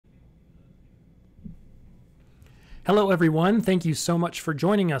Hello, everyone. Thank you so much for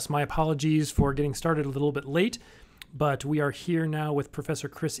joining us. My apologies for getting started a little bit late, but we are here now with Professor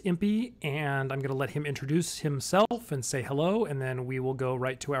Chris Impey, and I'm going to let him introduce himself and say hello, and then we will go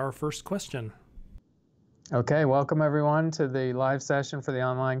right to our first question. Okay, welcome everyone to the live session for the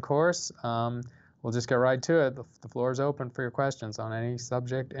online course. We'll just get right to it. The floor is open for your questions on any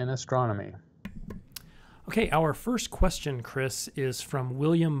subject in astronomy. Okay, our first question, Chris, is from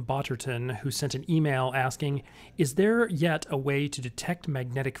William Botterton, who sent an email asking, is there yet a way to detect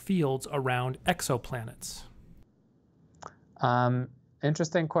magnetic fields around exoplanets?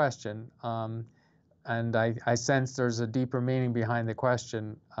 Interesting question, and I sense there's a deeper meaning behind the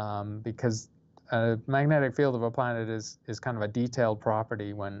question because a magnetic field of a planet is kind of a detailed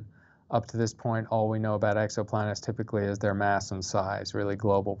property when up to this point all we know about exoplanets typically is their mass and size, really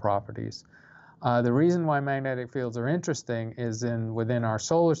global properties. The reason why magnetic fields are interesting is within our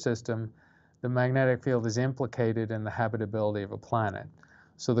solar system, the magnetic field is implicated in the habitability of a planet.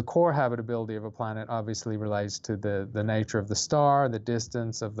 So the core habitability of a planet obviously relates to the nature of the star, the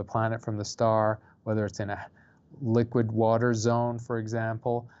distance of the planet from the star, whether it's in a liquid water zone, for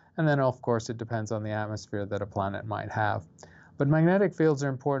example, and then of course it depends on the atmosphere that a planet might have. But magnetic fields are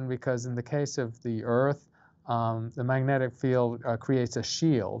important because in the case of the Earth, the magnetic field creates a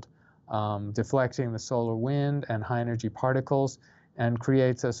shield, deflecting the solar wind and high-energy particles, and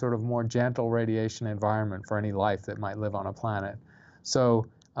creates a sort of more gentle radiation environment for any life that might live on a planet. So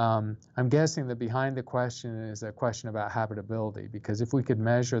I'm guessing that behind the question is a question about habitability, because if we could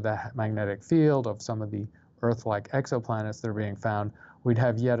measure the magnetic field of some of the Earth-like exoplanets that are being found, we'd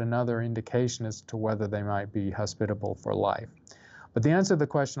have yet another indication as to whether they might be hospitable for life. But the answer to the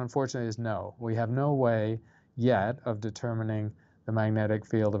question, unfortunately, is no. We have no way yet of determining the magnetic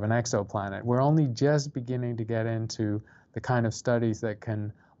field of an exoplanet. We're only just beginning to get into the kind of studies that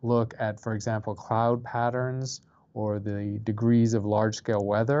can look at, for example, cloud patterns or the degrees of large-scale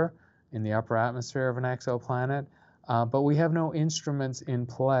weather in the upper atmosphere of an exoplanet. But we have no instruments in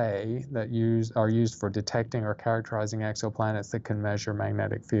play that are used for detecting or characterizing exoplanets that can measure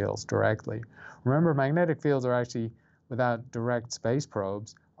magnetic fields directly. Remember, magnetic fields are actually, without direct space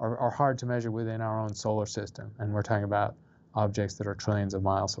probes, are hard to measure within our own solar system. And we're talking about objects that are trillions of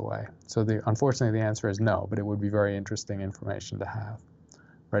miles away. So unfortunately, the answer is no, but it would be very interesting information to have.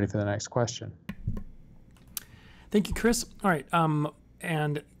 Ready for the next question? Thank you, Chris. All right.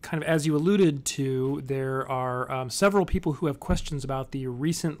 And kind of as you alluded to, there are several people who have questions about the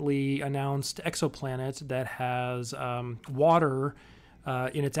recently announced exoplanet that has water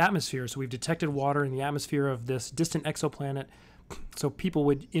in its atmosphere. So we've detected water in the atmosphere of this distant exoplanet. So people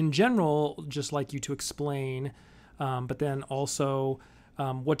would, in general, just like you to explain, but then also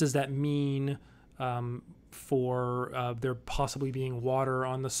what does that mean for there possibly being water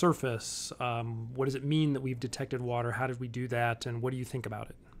on the surface? What does it mean that we've detected water? How did we do that? And what do you think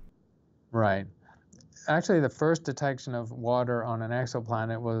about it? Right. Actually, the first detection of water on an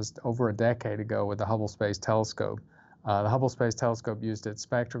exoplanet was over a decade ago with the Hubble Space Telescope. The Hubble Space Telescope used its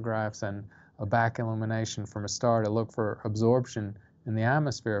spectrographs and a back illumination from a star to look for absorption in the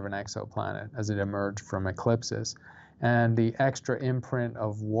atmosphere of an exoplanet as it emerged from eclipses. And the extra imprint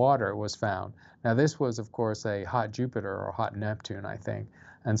of water was found. Now, this was, of course, a hot Jupiter or hot Neptune, I think.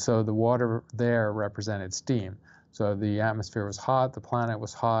 And so the water there represented steam. So the atmosphere was hot, the planet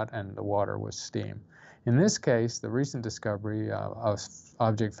was hot, and the water was steam. In this case, the recent discovery of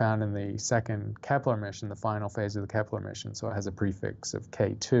object found in the second Kepler mission, the final phase of the Kepler mission, so it has a prefix of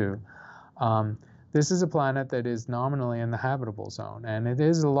K2. This is a planet that is nominally in the habitable zone, and it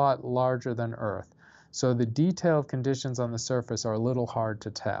is a lot larger than Earth. So the detailed conditions on the surface are a little hard to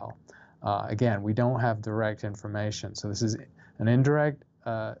tell. Again, we don't have direct information. So this is an indirect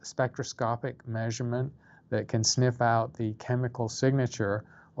spectroscopic measurement that can sniff out the chemical signature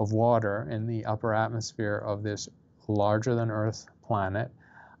of water in the upper atmosphere of this larger than Earth planet.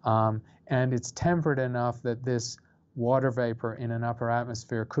 And it's tempered enough that this water vapor in an upper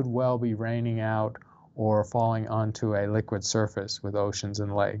atmosphere could well be raining out or falling onto a liquid surface with oceans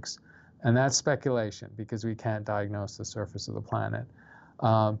and lakes. And that's speculation because we can't diagnose the surface of the planet.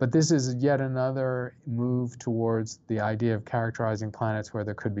 But this is yet another move towards the idea of characterizing planets where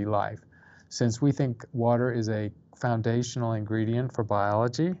there could be life. Since we think water is a foundational ingredient for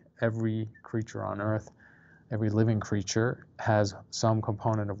biology, every creature on Earth, every living creature has some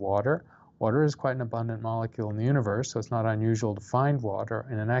component of water. Water is quite an abundant molecule in the universe, so it's not unusual to find water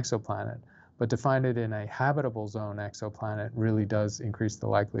in an exoplanet. But to find it in a habitable zone exoplanet really does increase the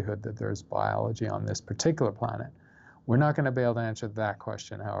likelihood that there's biology on this particular planet. We're not going to be able to answer that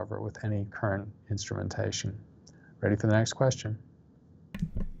question, however, with any current instrumentation. Ready for the next question?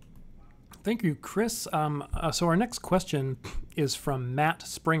 Thank you, Chris. So our next question is from Matt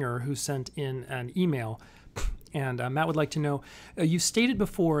Springer, who sent in an email. And Matt would like to know, you stated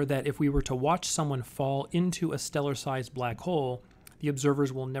before that if we were to watch someone fall into a stellar-sized black hole, the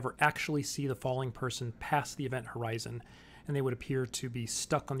observers will never actually see the falling person past the event horizon, and they would appear to be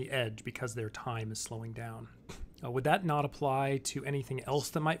stuck on the edge because their time is slowing down. Would that not apply to anything else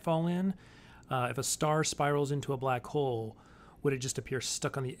that might fall in? If a star spirals into a black hole, would it just appear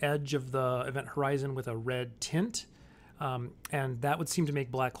stuck on the edge of the event horizon with a red tint? And that would seem to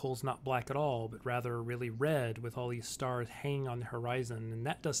make black holes not black at all, but rather really red with all these stars hanging on the horizon, and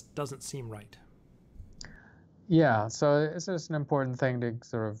that just doesn't seem right. Yeah, so it's just an important thing to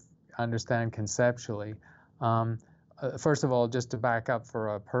sort of understand conceptually. First of all, just to back up,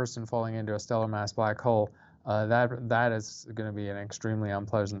 for a person falling into a stellar mass black hole, that is going to be an extremely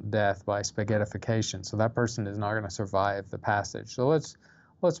unpleasant death by spaghettification. So that person is not going to survive the passage. So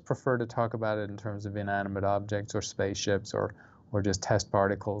let's prefer to talk about it in terms of inanimate objects or spaceships or just test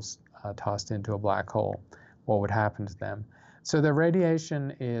particles tossed into a black hole. What would happen to them? So the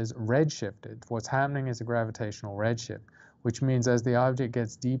radiation is redshifted. What's happening is a gravitational redshift, which means as the object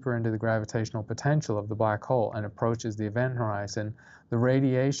gets deeper into the gravitational potential of the black hole and approaches the event horizon, the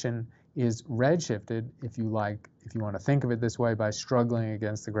radiation is redshifted, if you want to think of it this way, by struggling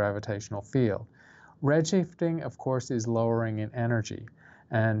against the gravitational field. Redshifting, of course, is lowering in energy.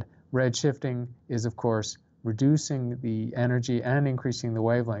 And redshifting is, of course, reducing the energy and increasing the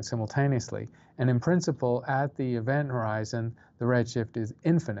wavelength simultaneously. And in principle, at the event horizon, the redshift is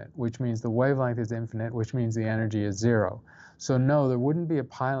infinite, which means the wavelength is infinite, which means the energy is zero. So no, there wouldn't be a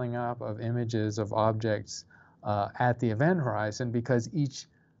piling up of images of objects at the event horizon, because each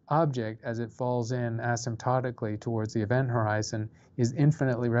object, as it falls in asymptotically towards the event horizon, is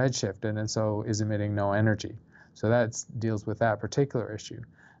infinitely redshifted and so is emitting no energy. So that deals with that particular issue.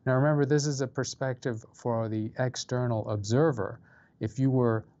 Now remember, this is a perspective for the external observer. If you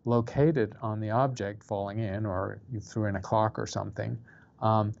were located on the object falling in, or you threw in a clock or something,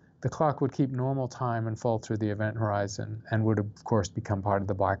 the clock would keep normal time and fall through the event horizon and would, of course, become part of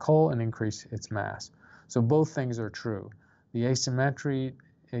the black hole and increase its mass. So both things are true. The asymmetry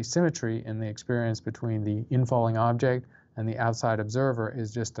in the experience between the infalling object and the outside observer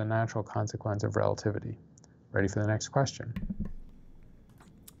is just a natural consequence of relativity. Ready for the next question?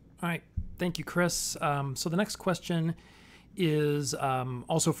 All right. Thank you, Chris. So the next question is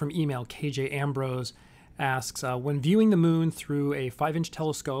also from email. KJ Ambrose asks, when viewing the moon through a 5-inch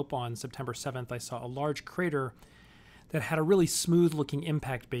telescope on September 7th, I saw a large crater that had a really smooth-looking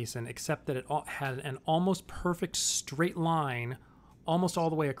impact basin, except that it had an almost perfect straight line almost all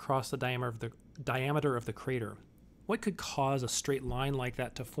the way across the diameter of the crater. What could cause a straight line like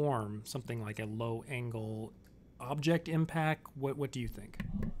that to form? Something like a low-angle object impact? What do you think?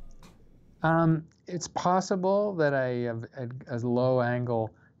 It's possible that a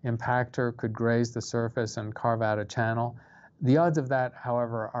low-angle impactor could graze the surface and carve out a channel. The odds of that,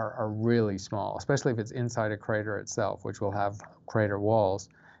 however, are really small, especially if it's inside a crater itself, which will have crater walls.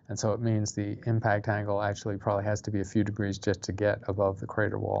 And so it means the impact angle actually probably has to be a few degrees just to get above the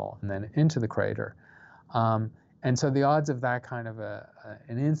crater wall and then into the crater. And so the odds of that kind of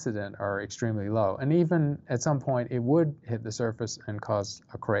an incident are extremely low. And even at some point, it would hit the surface and cause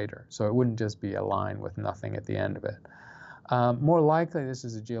a crater. So it wouldn't just be a line with nothing at the end of it. More likely, this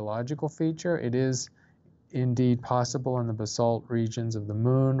is a geological feature. It is indeed possible in the basalt regions of the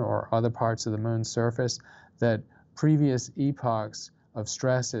moon or other parts of the moon's surface that previous epochs of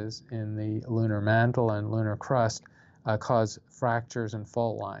stresses in the lunar mantle and lunar crust cause fractures and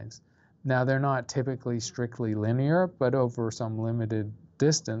fault lines. Now, they're not typically strictly linear, but over some limited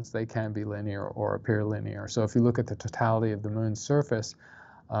distance, they can be linear or appear linear. So if you look at the totality of the moon's surface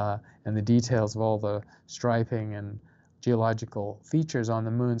and the details of all the striping and geological features on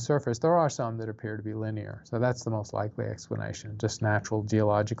the moon's surface, there are some that appear to be linear. So that's the most likely explanation, just natural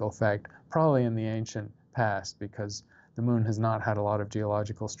geological effect, probably in the ancient past, because the moon has not had a lot of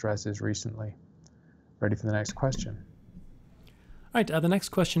geological stresses recently. Ready for the next question? All right, the next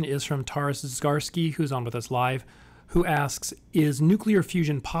question is from Taras Zgarsky, who's on with us live, who asks, is nuclear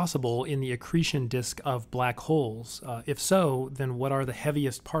fusion possible in the accretion disk of black holes? If so, then what are the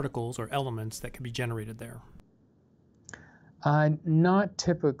heaviest particles or elements that could be generated there? Not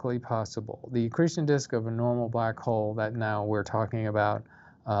typically possible. The accretion disk of a normal black hole that now we're talking about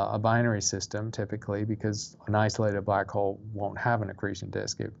a binary system typically, because an isolated black hole won't have an accretion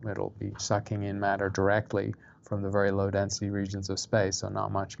disk. It'll be sucking in matter directly from the very low density regions of space, so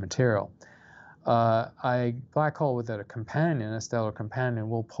not much material. A black hole without a companion, a stellar companion,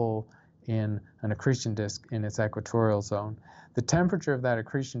 will pull in an accretion disk in its equatorial zone. The temperature of that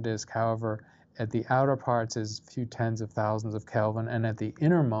accretion disk, however, at the outer parts is a few tens of thousands of Kelvin, and at the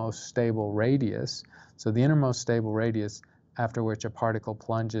innermost stable radius, so the innermost stable radius after which a particle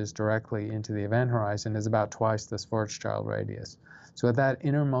plunges directly into the event horizon, is about twice the Schwarzschild radius. So at that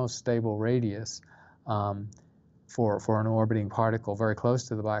innermost stable radius, for an orbiting particle very close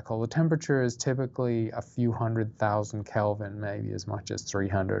to the black hole, the temperature is typically a few 100,000 Kelvin, maybe as much as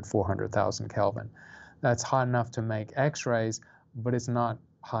 300, 400,000 Kelvin. That's hot enough to make X-rays, but it's not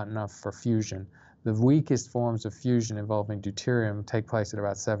hot enough for fusion. The weakest forms of fusion involving deuterium take place at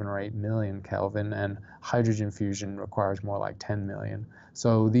about 7 or 8 million Kelvin, and hydrogen fusion requires more like 10 million.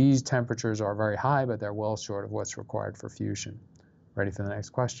 So these temperatures are very high, but they're well short of what's required for fusion. Ready for the next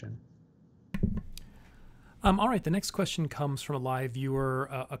question? All right, the next question comes from a live viewer,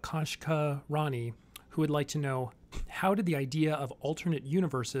 Akashka Rani, who would like to know, how did the idea of alternate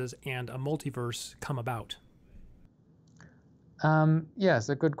universes and a multiverse come about? Yes,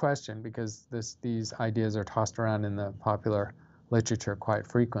 a good question, because these ideas are tossed around in the popular literature quite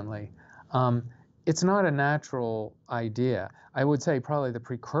frequently. It's not a natural idea. I would say probably the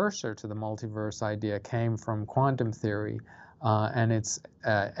precursor to the multiverse idea came from quantum theory, and it's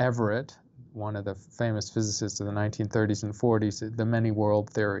Everett, one of the famous physicists of the 1930s and 40s, the many-world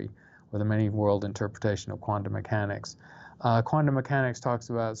theory, or the many-world interpretation of quantum mechanics. Quantum mechanics talks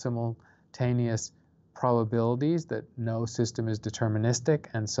about simultaneous probabilities, that no system is deterministic,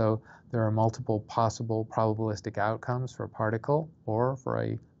 and so there are multiple possible probabilistic outcomes for a particle or for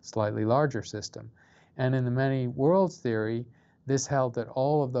a slightly larger system. And in the many worlds theory, this held that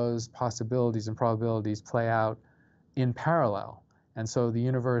all of those possibilities and probabilities play out in parallel. And so the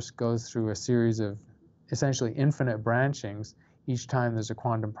universe goes through a series of essentially infinite branchings. Each time there's a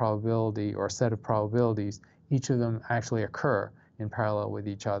quantum probability or a set of probabilities, each of them actually occur in parallel with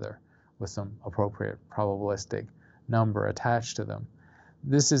each other, with some appropriate probabilistic number attached to them.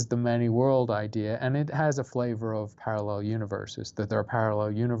 This is the many-world idea, and it has a flavor of parallel universes, that there are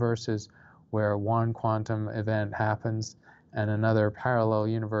parallel universes where one quantum event happens and another parallel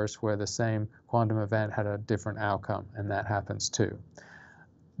universe where the same quantum event had a different outcome, and that happens too.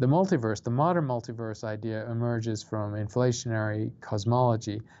 The multiverse, the modern multiverse idea, emerges from inflationary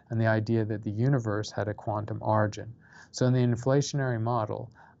cosmology and the idea that the universe had a quantum origin. So in the inflationary model,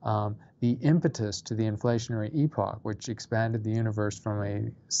 the impetus to the inflationary epoch, which expanded the universe from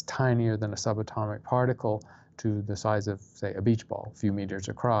a tinier than a subatomic particle to the size of, say, a beach ball, a few meters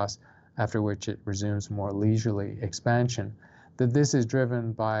across, after which it resumes more leisurely expansion, that this is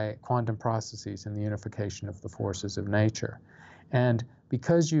driven by quantum processes and the unification of the forces of nature. And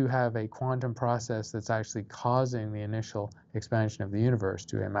because you have a quantum process that's actually causing the initial expansion of the universe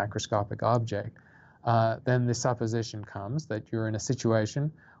to a macroscopic object, then the supposition comes that you're in a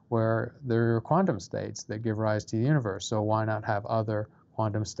situation where there are quantum states that give rise to the universe. So why not have other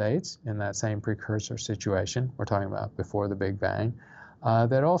quantum states in that same precursor situation, we're talking about before the Big Bang,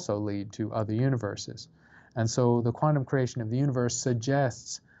 that also lead to other universes. And so the quantum creation of the universe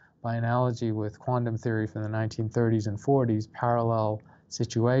suggests, by analogy with quantum theory from the 1930s and 40s, parallel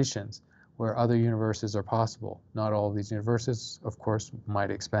situations where other universes are possible. Not all of these universes, of course,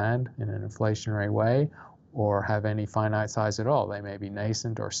 might expand in an inflationary way or have any finite size at all. They may be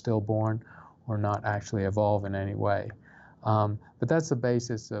nascent or stillborn or not actually evolve in any way. But that's the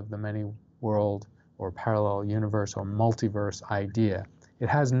basis of the many-world or parallel universe or multiverse idea. It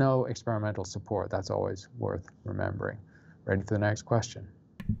has no experimental support. That's always worth remembering. Ready for the next question?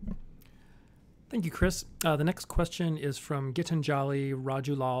 Thank you, Chris. The next question is from Gitanjali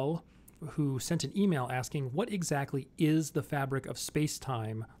Rajulal, who sent an email asking, what exactly is the fabric of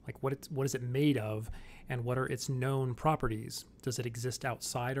space-time? Like, what is it made of, and what are its known properties? Does it exist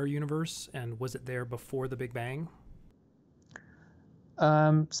outside our universe, and was it there before the Big Bang?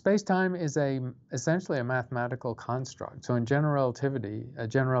 Space-time is essentially a mathematical construct. So in general relativity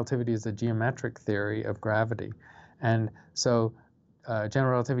is a geometric theory of gravity. And so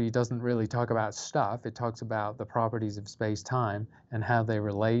general relativity doesn't really talk about stuff. It talks about the properties of space-time and how they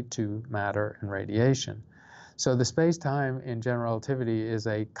relate to matter and radiation. So the space-time in general relativity is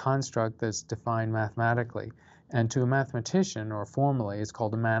a construct that's defined mathematically. And to a mathematician, or formally, it's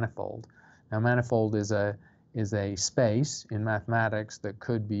called a manifold. Now, manifold is a space in mathematics that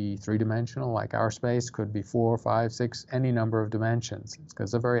could be three-dimensional, like our space, could be 4, 5, 6, any number of dimensions.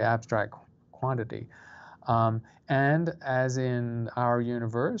 It's a very abstract quantity. And as in our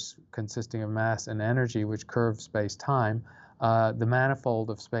universe, consisting of mass and energy, which curve space-time, the manifold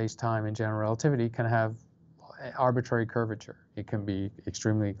of space-time in general relativity can have arbitrary curvature. It can be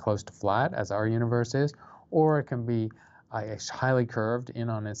extremely close to flat, as our universe is, or it can be highly curved in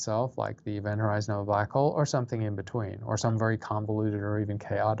on itself, like the event horizon of a black hole, or something in between, or some very convoluted or even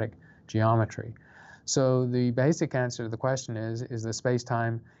chaotic geometry. So the basic answer to the question is that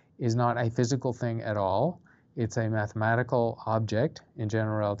space-time is not a physical thing at all. It's a mathematical object in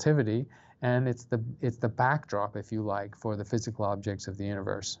general relativity, and it's the backdrop, if you like, for the physical objects of the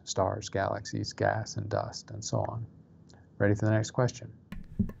universe: stars, galaxies, gas, and dust, and so on. Ready for the next question?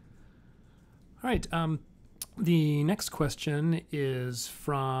 All right. The next question is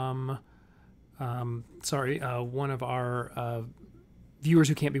from, one of our viewers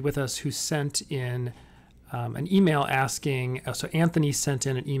who can't be with us, who sent in an email asking, so Anthony sent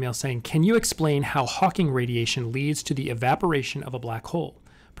in an email saying, can you explain how Hawking radiation leads to the evaporation of a black hole,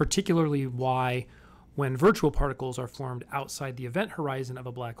 particularly why when virtual particles are formed outside the event horizon of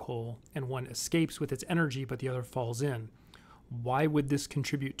a black hole and one escapes with its energy but the other falls in, why would this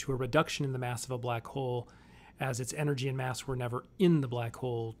contribute to a reduction in the mass of a black hole, as its energy and mass were never in the black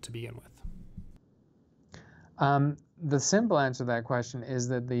hole to begin with? The simple answer to that question is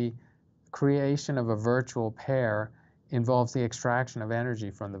that the creation of a virtual pair involves the extraction of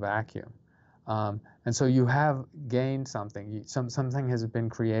energy from the vacuum. And so you have gained something. Something has been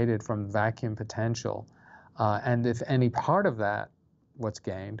created from vacuum potential. And if any part of that, what's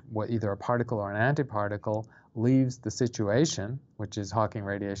gained, either a particle or an antiparticle, leaves the situation, which is Hawking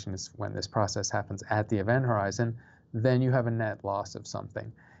radiation is when this process happens at the event horizon, then you have a net loss of something.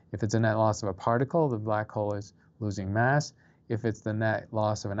 If it's a net loss of a particle, the black hole is losing mass. If it's the net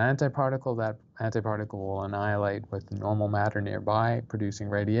loss of an antiparticle, that antiparticle will annihilate with the normal matter nearby, producing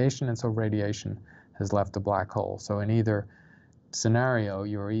radiation, and so radiation has left the black hole. So in either scenario,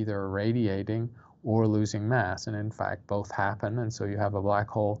 you're either radiating or losing mass, and in fact, both happen, and so you have a black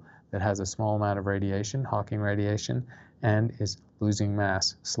hole that has a small amount of radiation, Hawking radiation, and is losing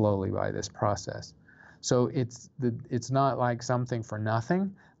mass slowly by this process. So it's not like something for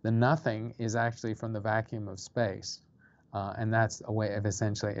nothing. The nothing is actually from the vacuum of space, and that's a way of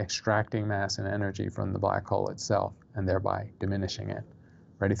essentially extracting mass and energy from the black hole itself, and thereby diminishing it.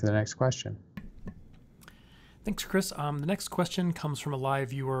 Ready for the next question? Thanks, Chris. The next question comes from a live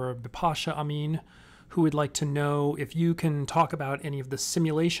viewer, Bipasha Amin, who would like to know if you can talk about any of the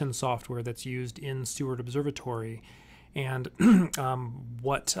simulation software that's used in Steward Observatory, and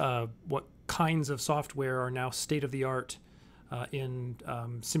what kinds of software are now state-of-the-art in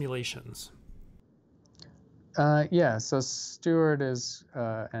simulations. Yeah, so Steward is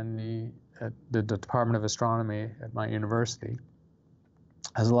and the Department of Astronomy at my university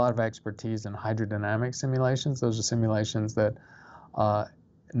has a lot of expertise in hydrodynamic simulations. Those are simulations that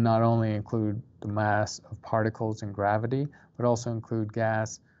not only include the mass of particles and gravity, but also include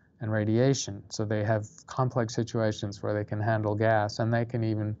gas and radiation. So they have complex situations where they can handle gas, and they can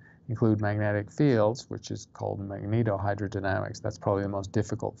even include magnetic fields, which is called magnetohydrodynamics. That's probably the most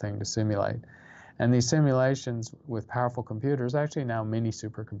difficult thing to simulate. And these simulations with powerful computers, actually now mini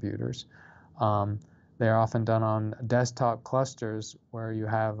supercomputers, they're often done on desktop clusters where you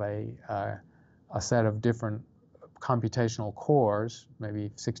have a set of different computational cores,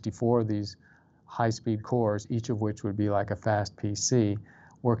 maybe 64 of these high-speed cores, each of which would be like a fast PC,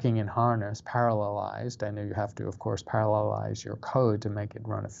 working in harness, parallelized, and you have to, of course, parallelize your code to make it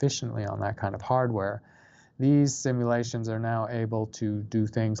run efficiently on that kind of hardware. These simulations are now able to do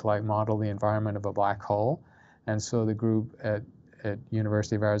things like model the environment of a black hole, and so the group at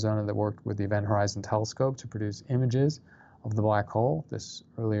University of Arizona that worked with the Event Horizon Telescope to produce images of the black hole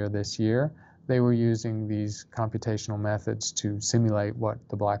earlier this year, they were using these computational methods to simulate what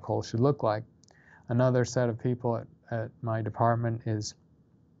the black hole should look like. Another set of people at my department is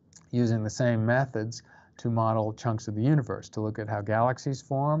using the same methods to model chunks of the universe, to look at how galaxies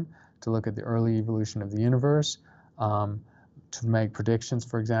form, to look at the early evolution of the universe, to make predictions,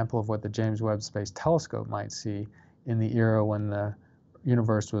 for example, of what the James Webb Space Telescope might see in the era when the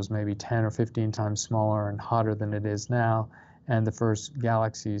universe was maybe 10 or 15 times smaller and hotter than it is now, and the first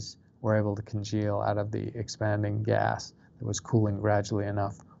galaxies were able to congeal out of the expanding gas that was cooling gradually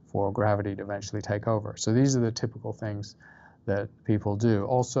enough for gravity to eventually take over. So these are the typical things that people do.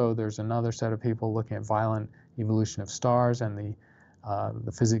 Also, there's another set of people looking at violent evolution of stars and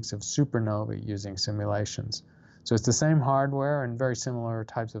the physics of supernovae using simulations. So it's the same hardware and very similar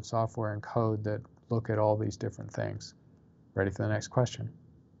types of software and code that look at all these different things. Ready for the next question?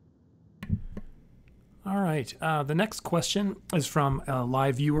 All right. The next question is from a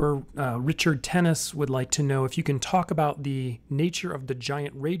live viewer. Richard Tennis would like to know if you can talk about the nature of the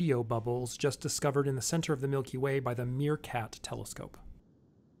giant radio bubbles just discovered in the center of the Milky Way by the Meerkat telescope.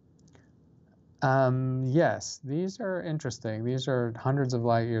 Yes, these are interesting. These are hundreds of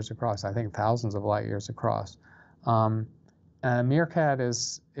light years across, I think thousands of light years across. MeerKAT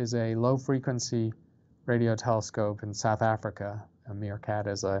is a low-frequency radio telescope in South Africa. A MeerKAT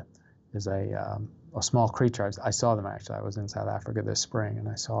is a small creature. I saw them actually. I was in South Africa this spring, and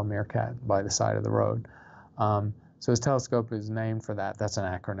I saw a MeerKAT by the side of the road. So this telescope is named for that. That's an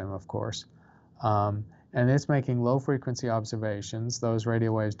acronym, of course. And it's making low-frequency observations. Those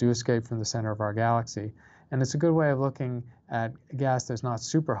radio waves do escape from the center of our galaxy. And it's a good way of looking at gas that's not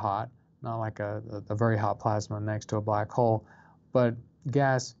super hot, not like a very hot plasma next to a black hole, but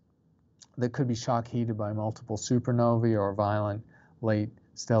gas that could be shock heated by multiple supernovae or violent late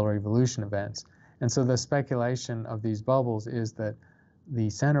stellar evolution events. And so the speculation of these bubbles is that the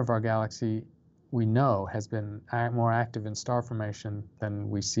center of our galaxy, we know, has been more active in star formation than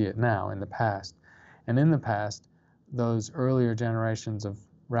we see it now in the past. And in the past, those earlier generations of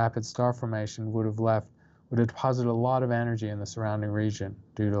rapid star formation would have deposited a lot of energy in the surrounding region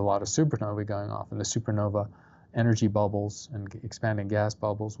due to a lot of supernovae going off. And the supernova energy bubbles and expanding gas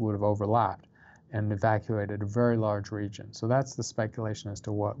bubbles would have overlapped and evacuated a very large region. So that's the speculation as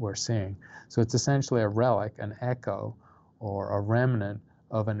to what we're seeing. So it's essentially a relic, an echo, or a remnant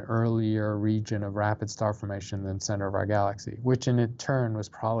of an earlier region of rapid star formation than the center of our galaxy, which in turn was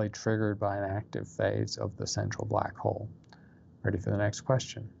probably triggered by an active phase of the central black hole. Ready for the next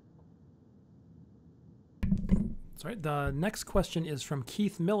question? Sorry, the next question is from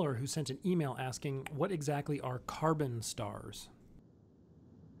Keith Miller, who sent an email asking, what exactly are carbon stars?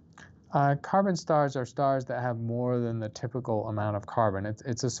 Carbon stars are stars that have more than the typical amount of carbon.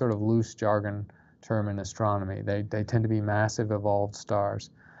 It's a sort of loose jargon term in astronomy. They tend to be massive evolved stars.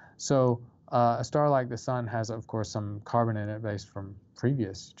 So a star like the Sun has, of course, some carbon in it based from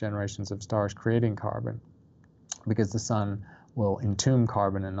previous generations of stars creating carbon, because the Sun will entomb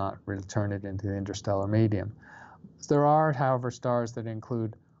carbon and not return it into the interstellar medium. There are, however, stars that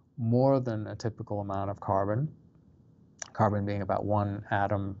include more than a typical amount of carbon, carbon being about 1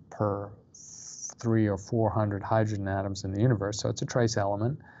 atom per 300 or 400 hydrogen atoms in the universe, so it's a trace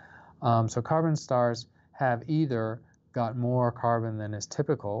element. So carbon stars have either got more carbon than is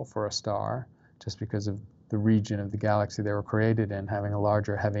typical for a star, just because of the region of the galaxy they were created in having a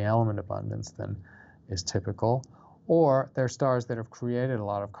larger heavy element abundance than is typical, or they're stars that have created a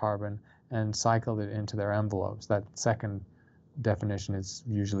lot of carbon and cycled it into their envelopes. That second definition is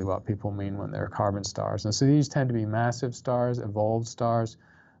usually what people mean when they're carbon stars. And so these tend to be massive stars, evolved stars,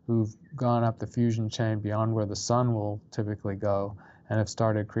 who've gone up the fusion chain beyond where the Sun will typically go and have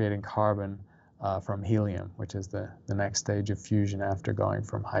started creating carbon from helium, which is the next stage of fusion after going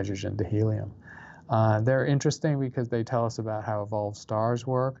from hydrogen to helium. They're interesting because they tell us about how evolved stars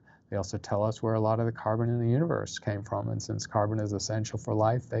work. They also tell us where a lot of the carbon in the universe came from. And since carbon is essential for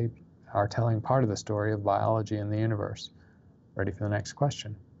life, they are telling part of the story of biology in the universe. Ready for the next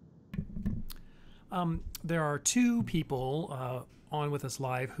question? There are two people on with us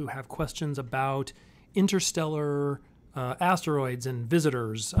live who have questions about interstellar asteroids and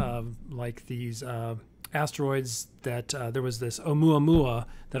visitors, like these asteroids that there was this Oumuamua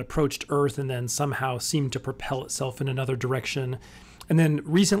that approached Earth and then somehow seemed to propel itself in another direction. And then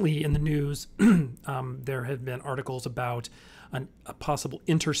recently in the news, there have been articles about a possible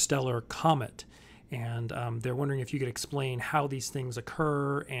interstellar comet. And they're wondering if you could explain how these things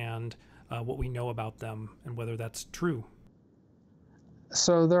occur and what we know about them and whether that's true.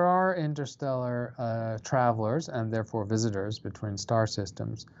 So there are interstellar travelers and therefore visitors between star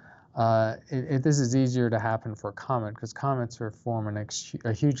systems. This is easier to happen for a comet because comets form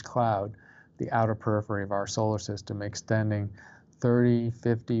a huge cloud, the outer periphery of our solar system, extending 30,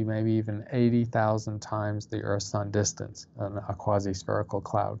 50, maybe even 80,000 times the Earth-Sun distance, a quasi-spherical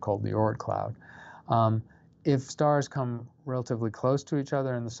cloud called the Oort cloud. If stars come relatively close to each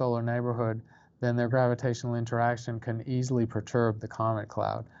other in the solar neighborhood, then their gravitational interaction can easily perturb the comet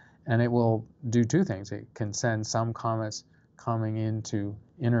cloud. And it will do two things. It can send some comets coming into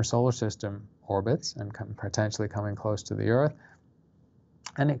inner solar system orbits and potentially coming close to the Earth.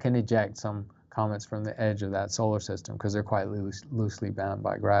 And it can eject some comets from the edge of that solar system because they're quite loosely bound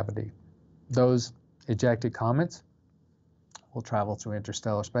by gravity. Those ejected comets will travel through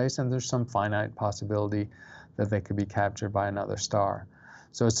interstellar space, and there's some finite possibility that they could be captured by another star.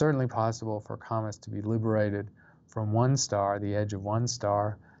 So it's certainly possible for comets to be liberated from one star, the edge of one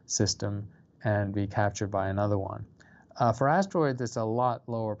star system, and be captured by another one. For asteroids, it's a lot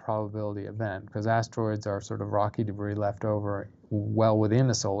lower probability event because asteroids are sort of rocky debris left over well within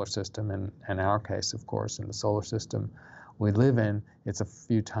the solar system. And in our case, of course, in the solar system we live in, it's a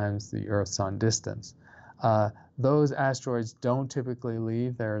few times the Earth-Sun distance. those asteroids don't typically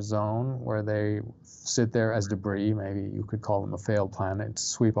leave their zone where they sit there as debris. Maybe you could call them a failed planet.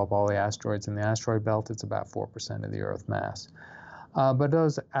 Sweep up all the asteroids in the asteroid belt. It's about 4% of the Earth mass. But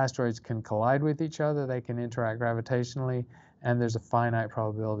those asteroids can collide with each other. They can interact gravitationally. And there's a finite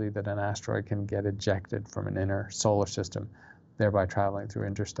probability that an asteroid can get ejected from an inner solar system, thereby traveling through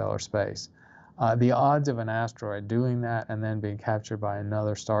interstellar space. The odds of an asteroid doing that and then being captured by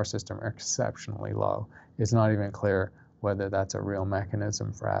another star system are exceptionally low. It's not even clear whether that's a real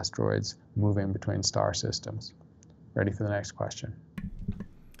mechanism for asteroids moving between star systems. Ready for the next question.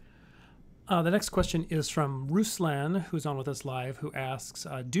 The next question is from Ruslan, who's on with us live, who asks,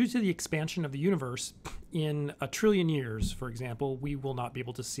 due to the expansion of the universe, in 1 trillion years, for example, we will not be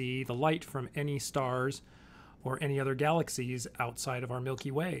able to see the light from any stars or any other galaxies outside of our Milky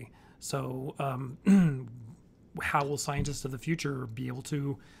Way. So how will scientists of the future be able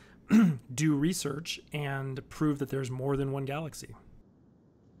to do research and prove that there's more than one galaxy?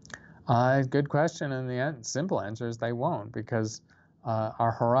 Good question. And the simple answer is they won't, because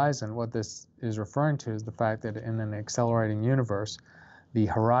our horizon, what this is referring to is the fact that in an accelerating universe, the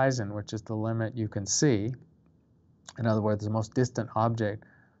horizon, which is the limit you can see, in other words, the most distant object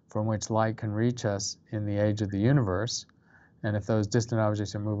from which light can reach us in the age of the universe, and if those distant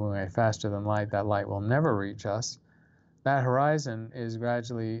objects are moving away faster than light, that light will never reach us. That horizon is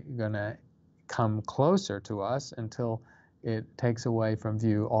gradually going to come closer to us until it takes away from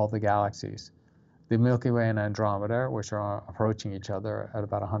view all the galaxies. The Milky Way and Andromeda, which are approaching each other at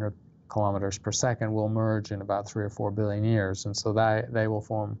about 100 kilometers per second, will merge in about 3 or 4 billion years. And so they will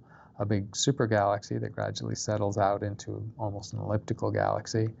form a big supergalaxy that gradually settles out into almost an elliptical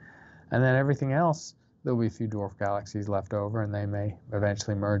galaxy. And then everything else, there'll be a few dwarf galaxies left over, and they may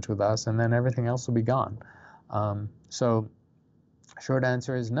eventually merge with us, and then everything else will be gone. So short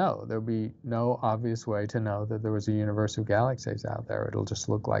answer is no. There'll be no obvious way to know that there was a universe of galaxies out there. It'll just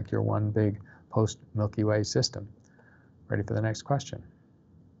look like you're one big post-Milky Way system. Ready for the next question.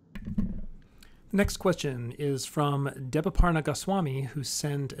 Next question is from Debaparna Goswami, who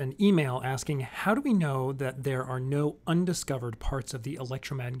sent an email asking, how do we know that there are no undiscovered parts of the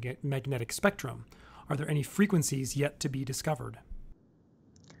electromagnetic spectrum? Are there any frequencies yet to be discovered?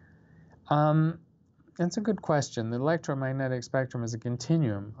 That's a good question. The electromagnetic spectrum is a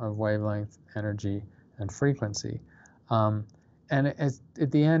continuum of wavelength, energy, and frequency. And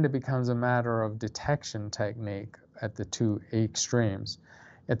at the end, it becomes a matter of detection technique at the two extremes.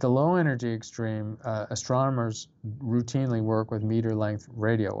 At the low energy extreme, astronomers routinely work with meter-length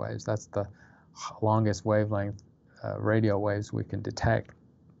radio waves. That's the longest wavelength radio waves we can detect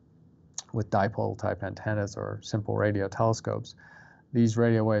with dipole-type antennas or simple radio telescopes. These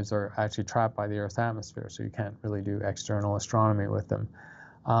radio waves are actually trapped by the Earth's atmosphere, so you can't really do external astronomy with them.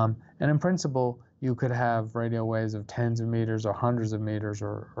 And in principle, you could have radio waves of tens of meters or hundreds of meters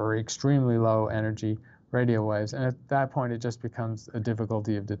or extremely low energy radio waves. And at that point, it just becomes a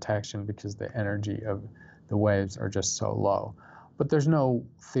difficulty of detection because the energy of the waves are just so low. But there's no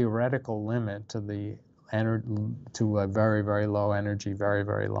theoretical limit to to a very, very low energy, very,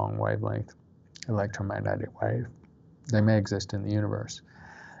 very long wavelength electromagnetic wave. They may exist in the universe.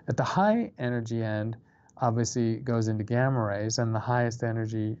 At the high energy end, obviously goes into gamma rays, and the highest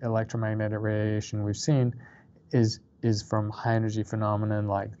energy electromagnetic radiation we've seen is from high energy phenomena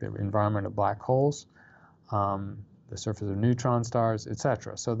like the environment of black holes, the surface of neutron stars,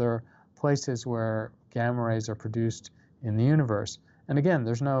 etc. So there are places where gamma rays are produced in the universe. And again,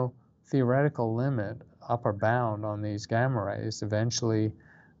 there's no theoretical limit, upper bound on these gamma rays. Eventually,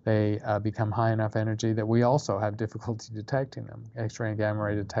 they become high enough energy that we also have difficulty detecting them. X-ray and gamma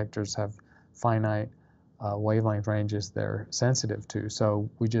ray detectors have finite wavelength ranges they're sensitive to, so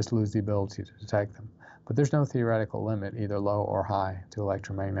we just lose the ability to detect them. But there's no theoretical limit, either low or high, to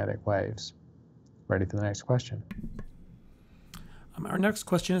electromagnetic waves. Ready for the next question. Our next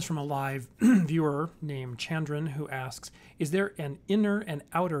question is from a live viewer named Chandran, who asks, is there an inner and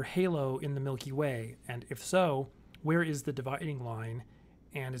outer halo in the Milky Way? And if so, where is the dividing line?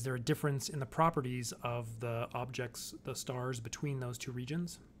 And is there a difference in the properties of the objects, the stars, between those two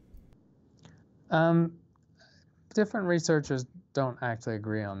regions? Different researchers don't actually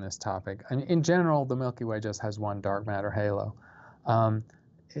agree on this topic. I mean, in general, the Milky Way just has one dark matter halo.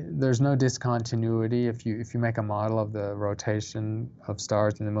 There's no discontinuity. If you make a model of the rotation of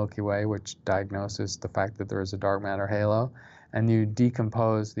stars in the Milky Way, which diagnoses the fact that there is a dark matter halo, and you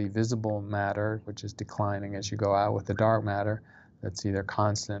decompose the visible matter, which is declining as you go out, with the dark matter that's either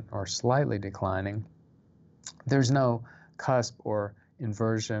constant or slightly declining, there's no cusp or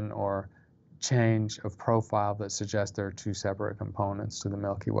inversion or change of profile that suggests there are two separate components to the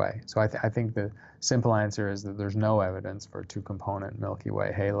Milky Way. So I think the simple answer is that there's no evidence for a two-component Milky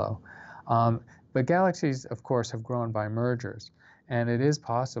Way halo. But galaxies, of course, have grown by mergers, and it is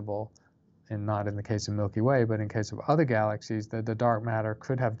possible, and not in the case of Milky Way, but in case of other galaxies, that the dark matter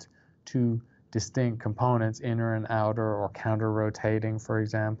could have two distinct components, inner and outer, or counter-rotating, for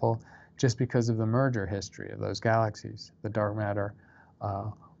example, just because of the merger history of those galaxies. The dark matter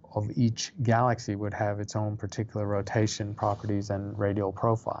of each galaxy would have its own particular rotation properties and radial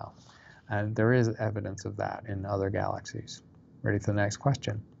profile. And there is evidence of that in other galaxies. Ready for the next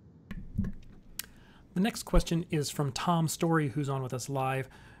question? The next question is from Tom Story, who's on with us live.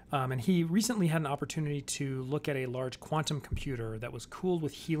 And he recently had an opportunity to look at a large quantum computer that was cooled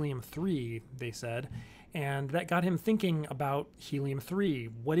with helium-3, they said. And that got him thinking about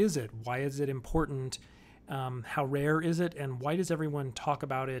helium-3. What is it? Why is it important? How rare is it? And why does everyone talk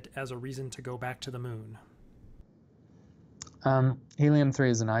about it as a reason to go back to the moon? Helium-3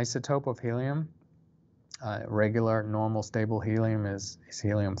 is an isotope of helium. Regular, normal, stable helium is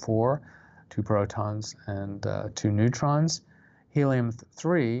helium-4, 2 protons and 2 neutrons.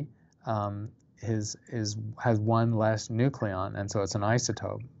 Helium-3 has one less nucleon, and so it's an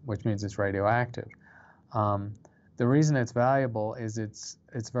isotope, which means it's radioactive. The reason it's valuable is it's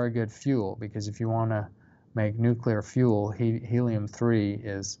very good fuel, because if you want to make nuclear fuel, helium-3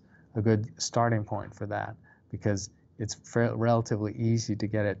 is a good starting point for that, because it's relatively easy to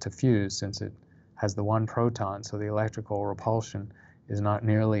get it to fuse since it has the 1 proton, so the electrical repulsion is not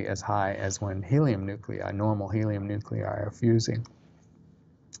nearly as high as when normal helium nuclei are fusing.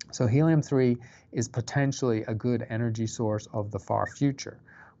 So helium-3 is potentially a good energy source of the far future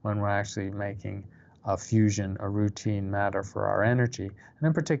when we're actually making fusion a routine matter for our energy. And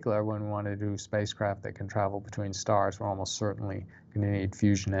in particular, when we want to do spacecraft that can travel between stars, we're almost certainly going to need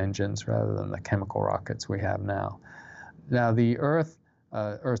fusion engines rather than the chemical rockets we have now. Now, the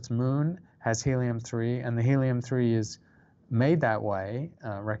Earth's moon has helium-3, and the helium-3 is made that way,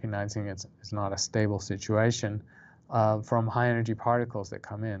 recognizing it's not a stable situation, from high-energy particles that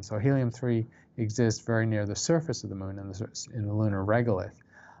come in. So helium-3 exists very near the surface of the moon in the lunar regolith.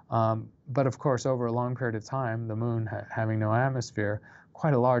 But of course, over a long period of time, the moon having no atmosphere,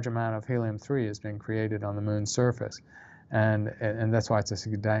 quite a large amount of helium-3 has been created on the moon's surface. And that's why it's a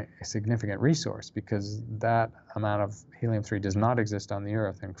significant resource, because that amount of helium-3 does not exist on the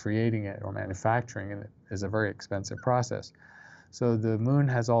Earth, and creating it or manufacturing it is a very expensive process. So the moon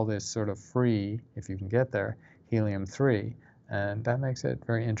has all this sort of free, if you can get there, helium-3, and that makes it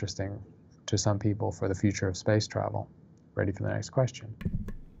very interesting to some people for the future of space travel. Ready for the next question?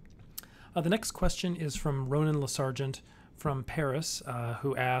 The next question is from Ronan Lesargent from Paris,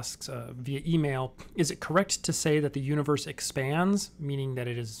 who asks via email, is it correct to say that the universe expands, meaning that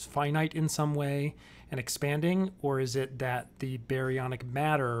it is finite in some way and expanding, or is it that the baryonic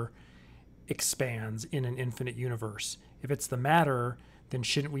matter expands in an infinite universe? If it's the matter, then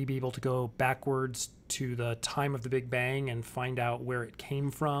shouldn't we be able to go backwards to the time of the Big Bang and find out where it came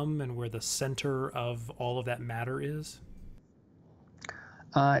from and where the center of all of that matter is?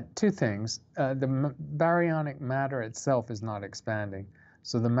 Two things. The baryonic matter itself is not expanding.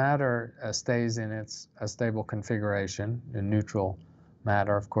 So the matter stays in its stable configuration. The neutral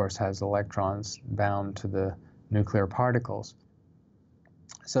matter, of course, has electrons bound to the nuclear particles.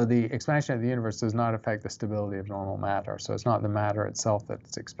 So the expansion of the universe does not affect the stability of normal matter. So it's not the matter itself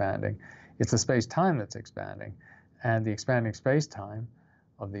that's expanding. It's the space-time that's expanding. And the expanding space-time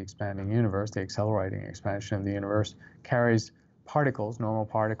of the expanding universe, the accelerating expansion of the universe, carries particles, normal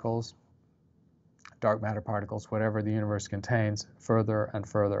particles, dark matter particles, whatever the universe contains, further and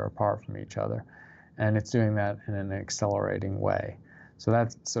further apart from each other. And it's doing that in an accelerating way. So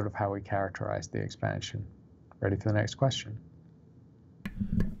that's sort of how we characterize the expansion. Ready for the next question?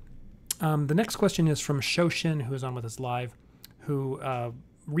 The next question is from Shoshin, who is on with us live, who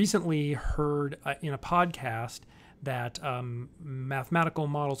recently heard in a podcast that mathematical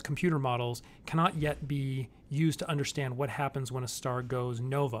models, computer models, cannot yet be used to understand what happens when a star goes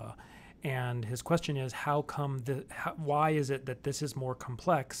nova. And his question is, why is it that this is more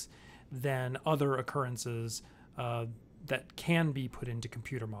complex than other occurrences that can be put into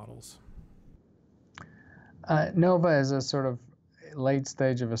computer models? Nova is a sort of late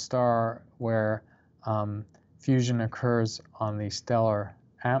stage of a star where fusion occurs on the stellar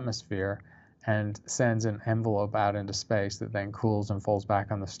atmosphere and sends an envelope out into space that then cools and falls back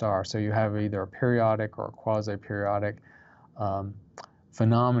on the star. So you have either a periodic or a quasi-periodic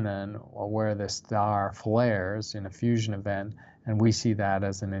phenomenon where the star flares in a fusion event, and we see that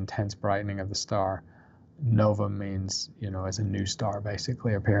as an intense brightening of the star. nova means, as a new star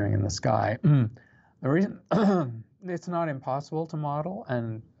basically appearing in the sky. The reason it's not impossible to model,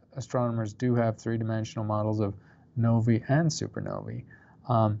 and astronomers do have three-dimensional models of novae and supernovae.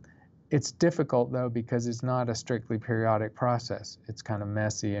 It's difficult, though, because it's not a strictly periodic process. It's kind of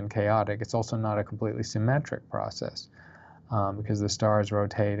messy and chaotic. It's also not a completely symmetric process because the star is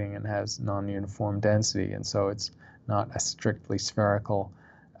rotating and has non-uniform density, and so it's not a strictly spherical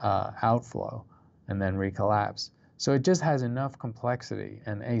outflow and then recollapse. So it just has enough complexity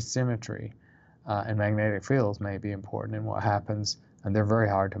and asymmetry, and magnetic fields may be important in what happens, and they're very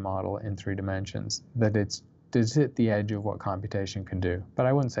hard to model in 3 dimensions, that it's hit the edge of what computation can do. But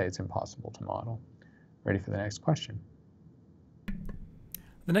I wouldn't say it's impossible to model. Ready for the next question?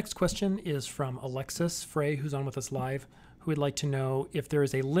 The next question is from Alexis Frey, who's on with us live, who would like to know if there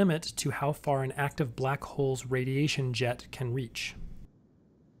is a limit to how far an active black hole's radiation jet can reach.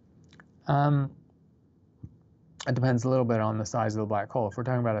 It depends a little bit on the size of the black hole. If we're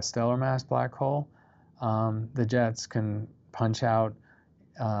talking about a stellar mass black hole, the jets can punch out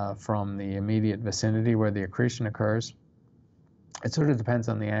from the immediate vicinity where the accretion occurs. It sort of depends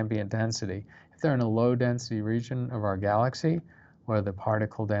on the ambient density. If they're in a low density region of our galaxy, where the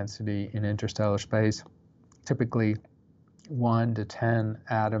particle density in interstellar space, typically 1 to 10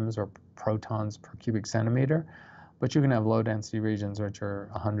 atoms or protons per cubic centimeter, but you can have low density regions which are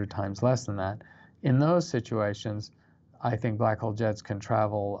 100 times less than that. In those situations, I think black hole jets can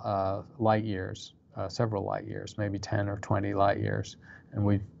travel light years, several light years, maybe 10 or 20 light years. And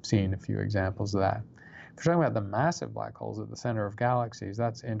we've seen a few examples of that. If we're talking about the massive black holes at the center of galaxies,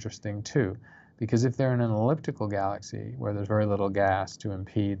 that's interesting too, because if they're in an elliptical galaxy where there's very little gas to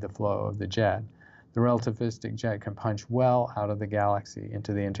impede the flow of the jet, the relativistic jet can punch well out of the galaxy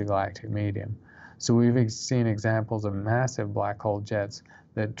into the intergalactic medium. So we've seen examples of massive black hole jets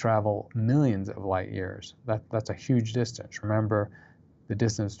that travel millions of light years. That's a huge distance. Remember, the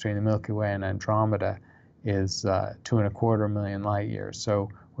distance between the Milky Way and Andromeda is 2.25 million light years. So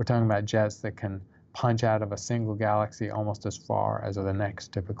we're talking about jets that can punch out of a single galaxy almost as far as the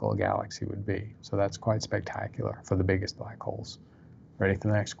next typical galaxy would be. So that's quite spectacular for the biggest black holes. Ready for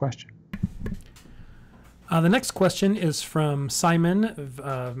the next question? The next question is from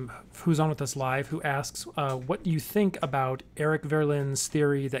Simon, who's on with us live, who asks, what do you think about Eric Verlin's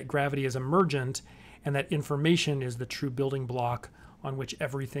theory that gravity is emergent and that information is the true building block on which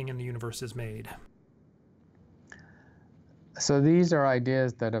everything in the universe is made? So these are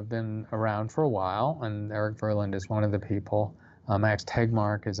ideas that have been around for a while, and Eric Verland is one of the people. Max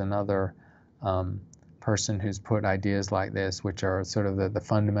Tegmark is another person who's put ideas like this, which are sort of the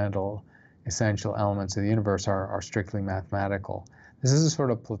fundamental essential elements of the universe are strictly mathematical. This is a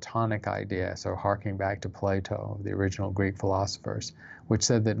sort of Platonic idea, so harking back to Plato, the original Greek philosophers, which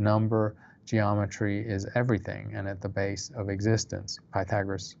said that number geometry is everything and at the base of existence.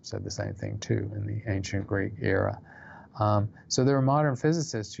 Pythagoras said the same thing too in the ancient Greek era. So there are modern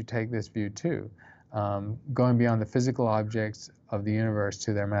physicists who take this view too, going beyond the physical objects of the universe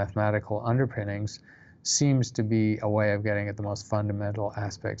to their mathematical underpinnings seems to be a way of getting at the most fundamental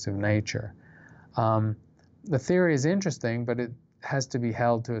aspects of nature. The theory is interesting, but it has to be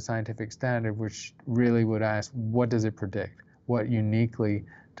held to a scientific standard, which really would ask, what does it predict? What uniquely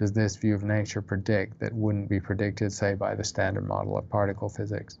does this view of nature predict that wouldn't be predicted, say, by the standard model of particle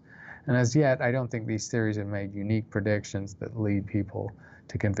physics? And as yet, I don't think these theories have made unique predictions that lead people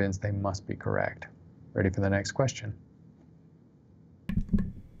to convince they must be correct. Ready for the next question?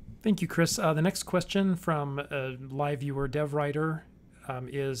 Thank you, Chris. The next question from a live viewer, Dev Writer,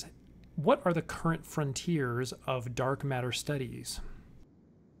 is, what are the current frontiers of dark matter studies?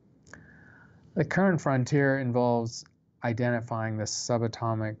 The current frontier involves identifying the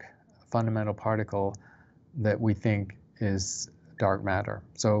subatomic fundamental particle that we think is dark matter.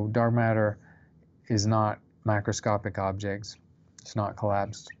 So dark matter is not macroscopic objects. It's not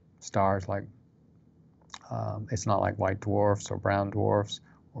collapsed stars like, it's not like white dwarfs or brown dwarfs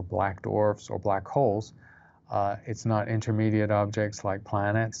or black dwarfs or black holes. It's not intermediate objects like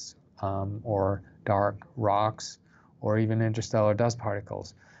planets or dark rocks or even interstellar dust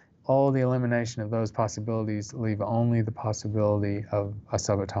particles. All the elimination of those possibilities leave only the possibility of a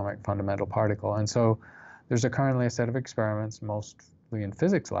subatomic fundamental particle. And so there's currently a set of experiments, mostly in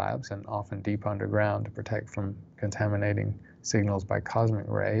physics labs and often deep underground to protect from contaminating signals by cosmic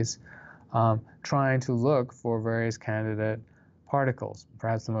rays, trying to look for various candidate particles.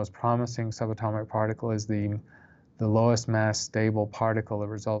 Perhaps the most promising subatomic particle is the lowest mass stable particle that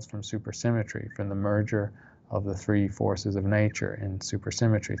results from supersymmetry, from the merger of the three forces of nature in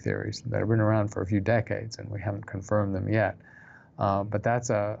supersymmetry theories that have been around for a few decades, and we haven't confirmed them yet. But that's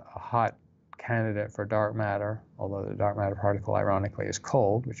a hot candidate for dark matter, although the dark matter particle, ironically, is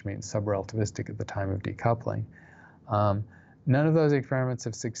cold, which means subrelativistic at the time of decoupling. None of those experiments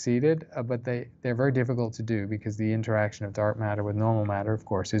have succeeded, but they're very difficult to do because the interaction of dark matter with normal matter, of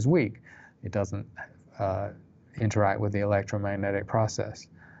course, is weak. It doesn't interact with the electromagnetic process.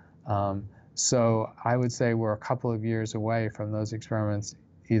 So I would say we're a couple of years away from those experiments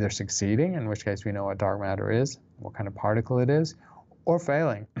either succeeding, in which case we know what dark matter is, what kind of particle it is, or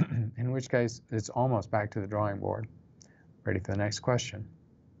failing, in which case it's almost back to the drawing board. Ready for the next question.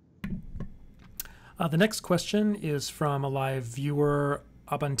 The next question is from a live viewer,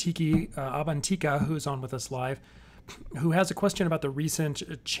 Abantika, who's on with us live, who has a question about the recent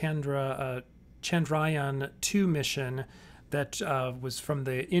Chandrayaan-2 mission that was from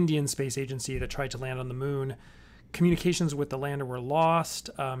the Indian Space Agency that tried to land on the moon. Communications with the lander were lost.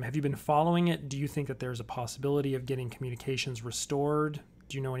 Have you been following it? Do you think that there's a possibility of getting communications restored?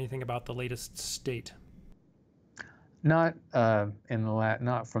 Do you know anything about the latest state? Not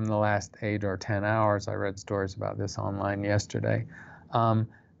not from the last 8 or 10 hours. I read stories about this online yesterday.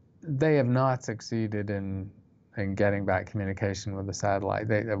 They have not succeeded in getting back communication with the satellite,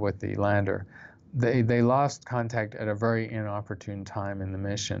 with the lander. They lost contact at a very inopportune time in the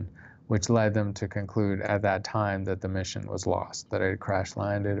mission, which led them to conclude at that time that the mission was lost, that it had crash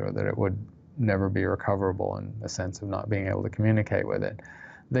landed, or that it would never be recoverable in the sense of not being able to communicate with it.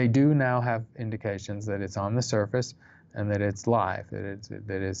 They do now have indications that it's on the surface and that it's live,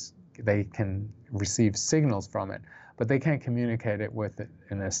 they can receive signals from it, but they can't communicate it with it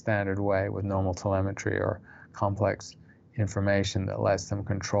in a standard way with normal telemetry or complex information that lets them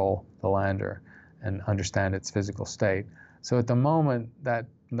control the lander and understand its physical state. So at the moment,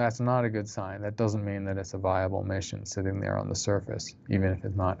 that's not a good sign. That doesn't mean that it's a viable mission sitting there on the surface, even if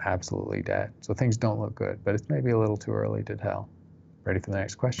it's not absolutely dead. So things don't look good, but it's maybe a little too early to tell. Ready for the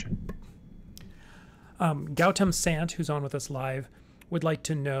next question. Gautam Sant, who's on with us live, would like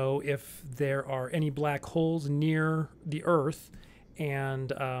to know if there are any black holes near the Earth,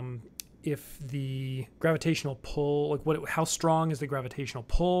 and if the gravitational pull, how strong is the gravitational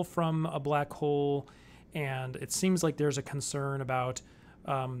pull from a black hole? And it seems like there's a concern about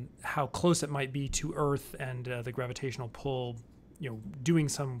how close it might be to Earth and the gravitational pull, doing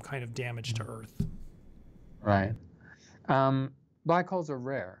some kind of damage to Earth. Right. Black holes are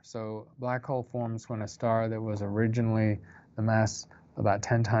rare. So black hole forms when a star that was originally the mass about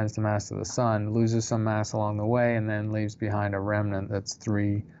 10 times the mass of the sun loses some mass along the way and then leaves behind a remnant that's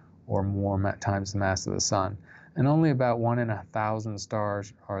 3 or more times the mass of the sun. And only about 1 in 1,000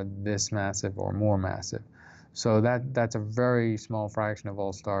 stars are this massive or more massive. So that's a very small fraction of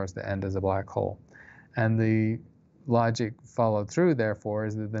all stars that end as a black hole. And the logic followed through, therefore,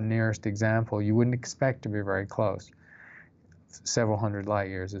 is that the nearest example you wouldn't expect to be very close. Several hundred light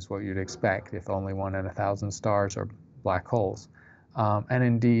years is what you'd expect if only 1 in 1,000 stars are black holes. And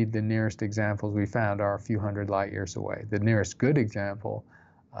indeed, the nearest examples we found are a few hundred light years away. The nearest good example,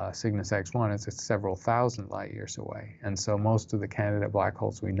 Cygnus X1, is several thousand light years away. And so most of the candidate black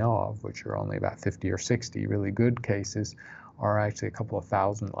holes we know of, which are only about 50 or 60 really good cases, are actually a couple of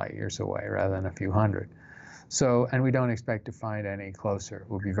thousand light years away rather than a few hundred. So, and we don't expect to find any closer. It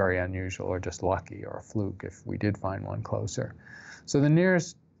would be very unusual or just lucky or a fluke if we did find one closer. So the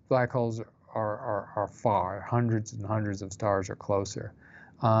nearest black holes are far. Hundreds and hundreds of stars are closer.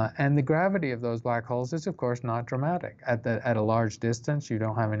 And the gravity of those black holes is, of course, not dramatic. At a large distance, you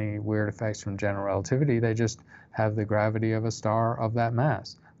don't have any weird effects from general relativity. They just have the gravity of a star of that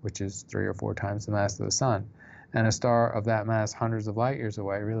mass, which is 3 or 4 times the mass of the sun. And a star of that mass hundreds of light years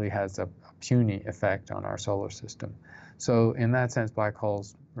away really has a puny effect on our solar system. So in that sense, black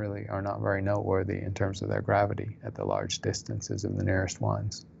holes really are not very noteworthy in terms of their gravity at the large distances of the nearest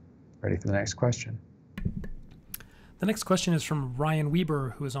ones. Ready for the next question. The next question is from Ryan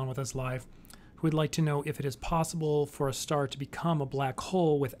Weber, who is on with us live, who would like to know if it is possible for a star to become a black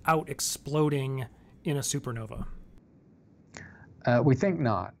hole without exploding in a supernova. We think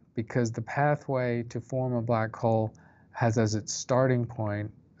not, because the pathway to form a black hole has as its starting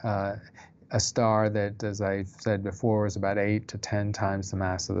point a star that, as I said before, is about 8 to 10 times the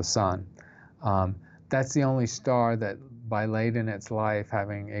mass of the sun. That's the only star that, by late in its life,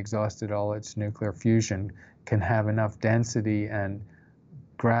 having exhausted all its nuclear fusion, can have enough density and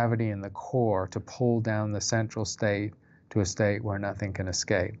gravity in the core to pull down the central state to a state where nothing can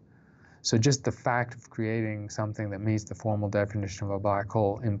escape. So just the fact of creating something that meets the formal definition of a black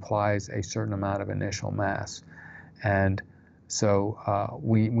hole implies a certain amount of initial mass. And so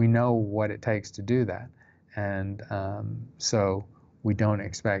we know what it takes to do that. And so we don't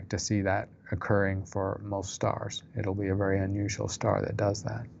expect to see that occurring for most stars. It'll be a very unusual star that does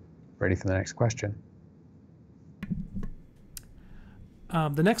that. Ready for the next question.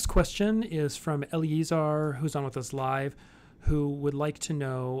 The next question is from Eleazar, who's on with us live, who would like to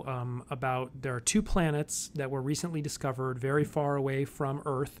know there are two planets that were recently discovered very far away from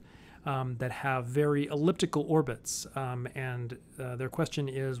Earth that have very elliptical orbits. And their question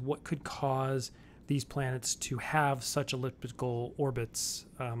is, what could cause these planets to have such elliptical orbits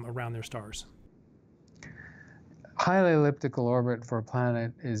around their stars? Highly elliptical orbit for a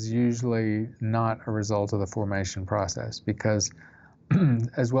planet is usually not a result of the formation process, because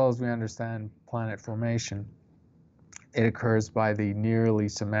as well as we understand planet formation, it occurs by the nearly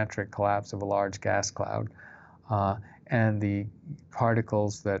symmetric collapse of a large gas cloud. And the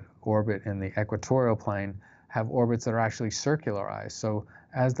particles that orbit in the equatorial plane have orbits that are actually circularized. So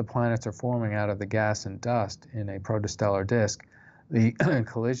as the planets are forming out of the gas and dust in a protostellar disk, the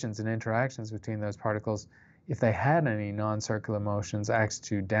collisions and interactions between those particles, if they had any non-circular motions, acts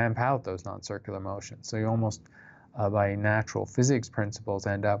to damp out those non-circular motions. So you almost, by natural physics principles,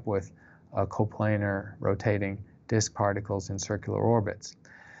 end up with coplanar rotating disk particles in circular orbits.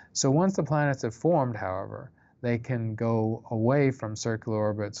 So once the planets have formed, however, they can go away from circular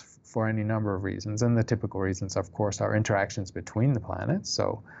orbits for any number of reasons. And the typical reasons, of course, are interactions between the planets.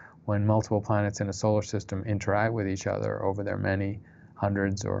 So when multiple planets in a solar system interact with each other over their many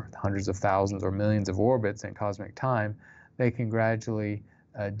hundreds of thousands or millions of orbits in cosmic time, they can gradually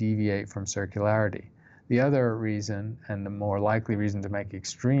deviate from circularity. The other reason, and the more likely reason to make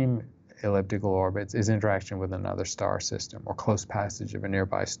extreme elliptical orbits, is interaction with another star system or close passage of a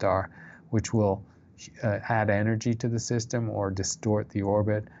nearby star, which will add energy to the system or distort the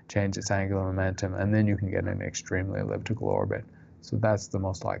orbit, change its angular momentum, and then you can get an extremely elliptical orbit. So that's the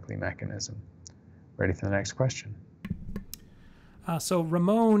most likely mechanism. Ready for the next question. So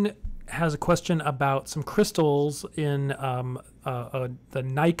Ramon has a question about some crystals in the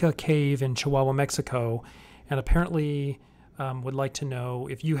Nika cave in Chihuahua, Mexico, and apparently would like to know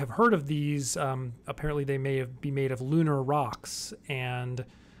if you have heard of these. Apparently they may be made of lunar rocks, and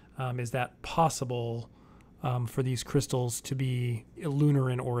is that possible for these crystals to be lunar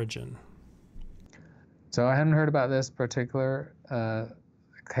in origin? So I hadn't heard about this particular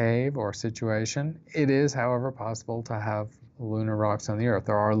cave or situation. It is, however, possible to have lunar rocks on the Earth.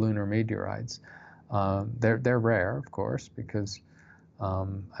 There are lunar meteorites. They're rare, of course, because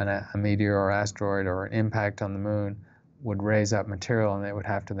a meteor or asteroid or an impact on the moon would raise up material and it would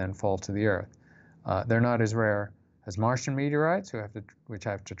have to then fall to the Earth. They're not as rare as Martian meteorites, which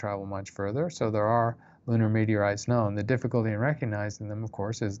have to travel much further. So there are lunar meteorites known. The difficulty in recognizing them, of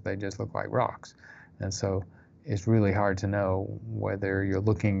course, is they just look like rocks. And so it's really hard to know whether you're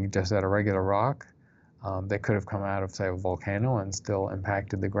looking just at a regular rock that could have come out of, say, a volcano and still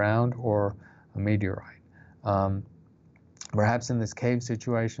impacted the ground, or a meteorite. Perhaps in this cave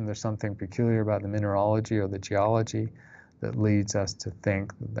situation, there's something peculiar about the mineralogy or the geology that leads us to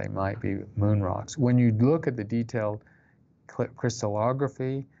think that they might be moon rocks. When you look at the detailed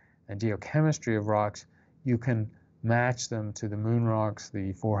crystallography and geochemistry of rocks, you can match them to the moon rocks,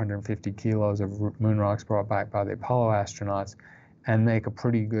 the 450 kilos of moon rocks brought back by the Apollo astronauts, and make a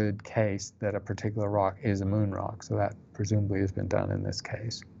pretty good case that a particular rock is a moon rock. So that presumably has been done in this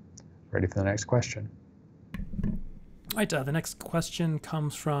case. Ready for the next question. All right, the next question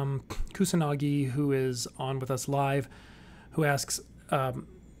comes from Kusanagi, who is on with us live, who asks,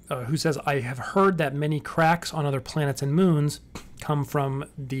 who says, I have heard that many cracks on other planets and moons come from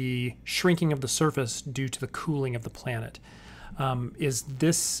the shrinking of the surface due to the cooling of the planet. Is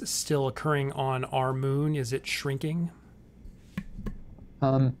this still occurring on our moon? Is it shrinking?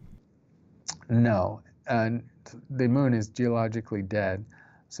 No. The moon is geologically dead.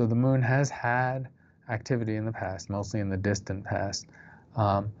 So the moon has had activity in the past, mostly in the distant past.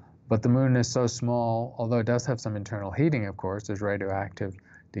 But the moon is so small, although it does have some internal heating, of course, there's radioactive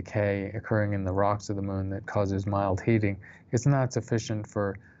decay occurring in the rocks of the moon that causes mild heating. It's not sufficient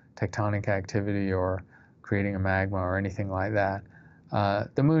for tectonic activity or creating a magma or anything like that.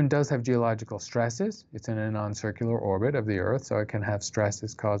 The moon does have geological stresses. It's in a non-circular orbit of the Earth, so it can have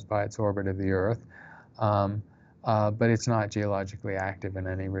stresses caused by its orbit of the Earth. But it's not geologically active in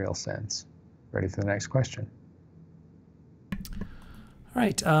any real sense. Ready for the next question. All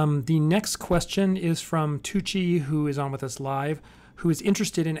right. The next question is from Tucci, who is on with us live, who is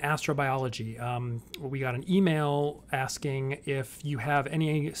interested in astrobiology. We got an email asking if you have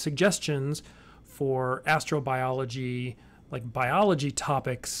any suggestions for astrobiology, like biology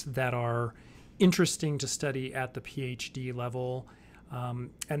topics that are interesting to study at the PhD level.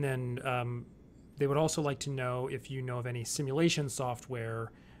 And then they would also like to know if you know of any simulation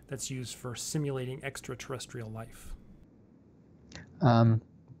software that's used for simulating extraterrestrial life.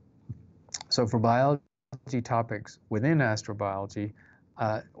 So for biology topics within astrobiology,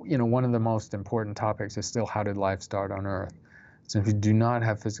 one of the most important topics is still how did life start on Earth? Since we do not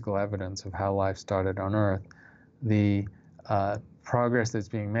have physical evidence of how life started on Earth, the progress that's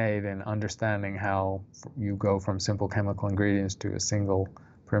being made in understanding how you go from simple chemical ingredients to a single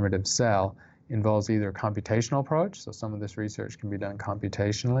primitive cell involves either a computational approach, so some of this research can be done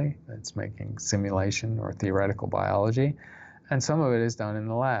computationally, it's making simulation or theoretical biology, and some of it is done in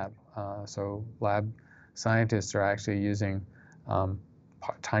the lab. So lab scientists are actually using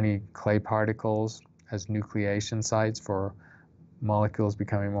tiny clay particles as nucleation sites for molecules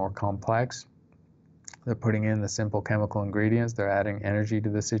becoming more complex. They're putting in the simple chemical ingredients, they're adding energy to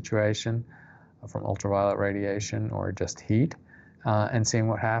the situation from ultraviolet radiation or just heat, and seeing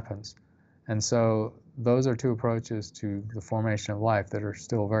what happens. And so those are two approaches to the formation of life that are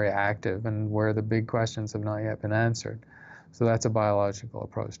still very active and where the big questions have not yet been answered. So that's a biological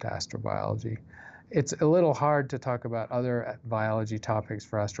approach to astrobiology. It's a little hard to talk about other biology topics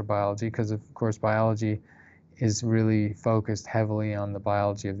for astrobiology because, of course, biology is really focused heavily on the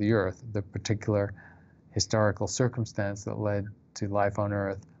biology of the Earth, the particular historical circumstance that led to life on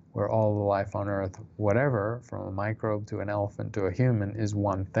Earth, where all the life on Earth, whatever, from a microbe to an elephant to a human, is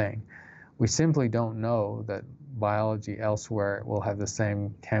one thing. We simply don't know that biology elsewhere will have the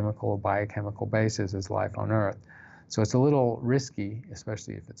same chemical, biochemical basis as life on Earth. So it's a little risky,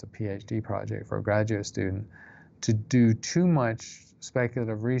 especially if it's a PhD project for a graduate student, to do too much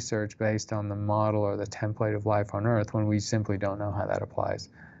speculative research based on the model or the template of life on Earth when we simply don't know how that applies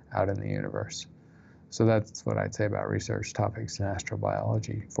out in the universe. So that's what I'd say about research topics in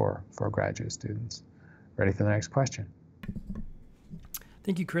astrobiology for graduate students. Ready for the next question?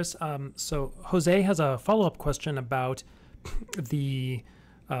 Thank you, Chris. So Jose has a follow-up question about the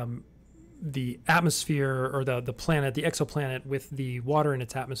atmosphere or the planet, the exoplanet with the water in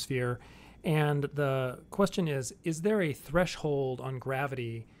its atmosphere. And the question is there a threshold on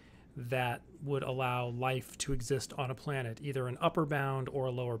gravity that would allow life to exist on a planet, either an upper bound or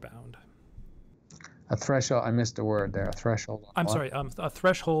a lower bound? A threshold, I missed a word there, a threshold. I'm sorry, a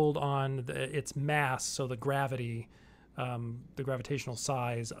threshold on its mass, so the gravity, the gravitational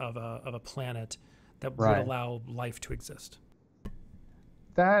size of a planet that would allow life to exist.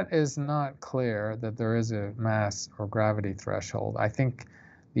 That is not clear that there is a mass or gravity threshold. I think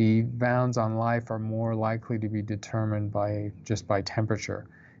the bounds on life are more likely to be determined just by temperature.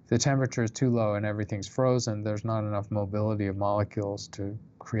 If the temperature is too low and everything's frozen, there's not enough mobility of molecules to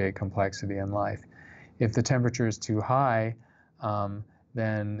create complexity in life. If the temperature is too high,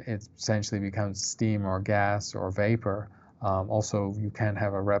 then it essentially becomes steam or gas or vapor. Also, you can't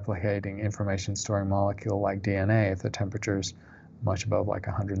have a replicating information storing molecule like DNA if the temperature is much above like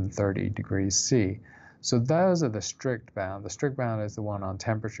 130 degrees C. So those are the strict bound. The strict bound is the one on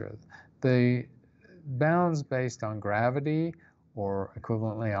temperature. The bounds based on gravity or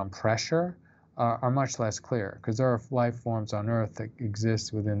equivalently on pressure are much less clear because there are life forms on Earth that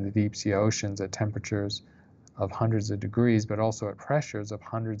exist within the deep sea oceans at temperatures of hundreds of degrees, but also at pressures of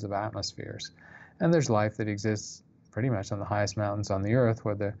hundreds of atmospheres. And there's life that exists pretty much on the highest mountains on the Earth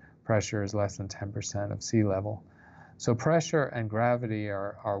where the pressure is less than 10% of sea level. So pressure and gravity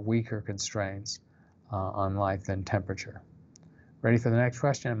are weaker constraints on life than temperature. Ready for the next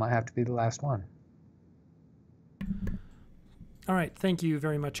question? It might have to be the last one. All right, thank you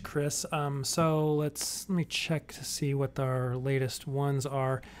very much, Chris. So let me check to see what our latest ones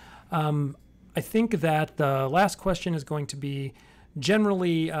are. I think that the last question is going to be,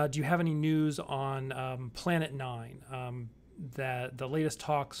 generally, do you have any news on Planet 9? That the latest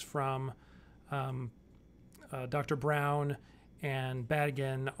talks from Dr. Brown and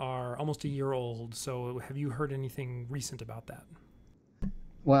Badigan are almost a year old. So have you heard anything recent about that?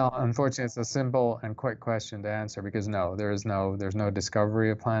 Well, unfortunately, it's a simple and quick question to answer because no, there's no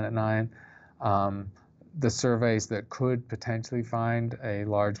discovery of Planet 9. The surveys that could potentially find a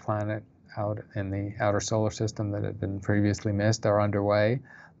large planet out in the outer solar system that had been previously missed are underway.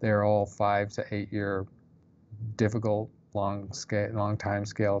 They're all 5 to 8 year difficult, long time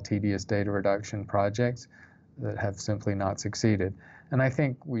scale, tedious data reduction projects that have simply not succeeded. And I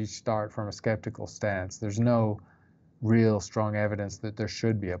think we start from a skeptical stance. There's no real strong evidence that there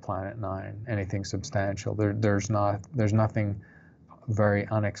should be a Planet 9, anything substantial. There's nothing very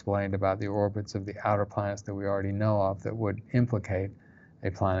unexplained about the orbits of the outer planets that we already know of that would implicate a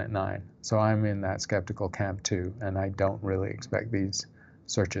Planet 9. So I'm in that skeptical camp too, and I don't really expect these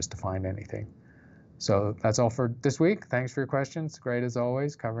searches to find anything. So that's all for this week. Thanks for your questions. Great as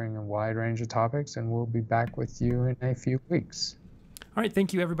always, covering a wide range of topics, and we'll be back with you in a few weeks. All right,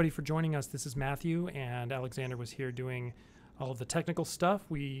 thank you everybody for joining us. This is Matthew, and Alexander was here doing all of the technical stuff.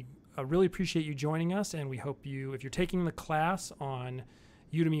 We I really appreciate you joining us, and we hope you, if you're taking the class on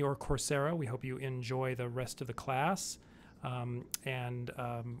Udemy or Coursera, we hope you enjoy the rest of the class, or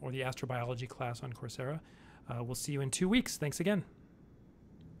the astrobiology class on Coursera. We'll see you in 2 weeks. Thanks again.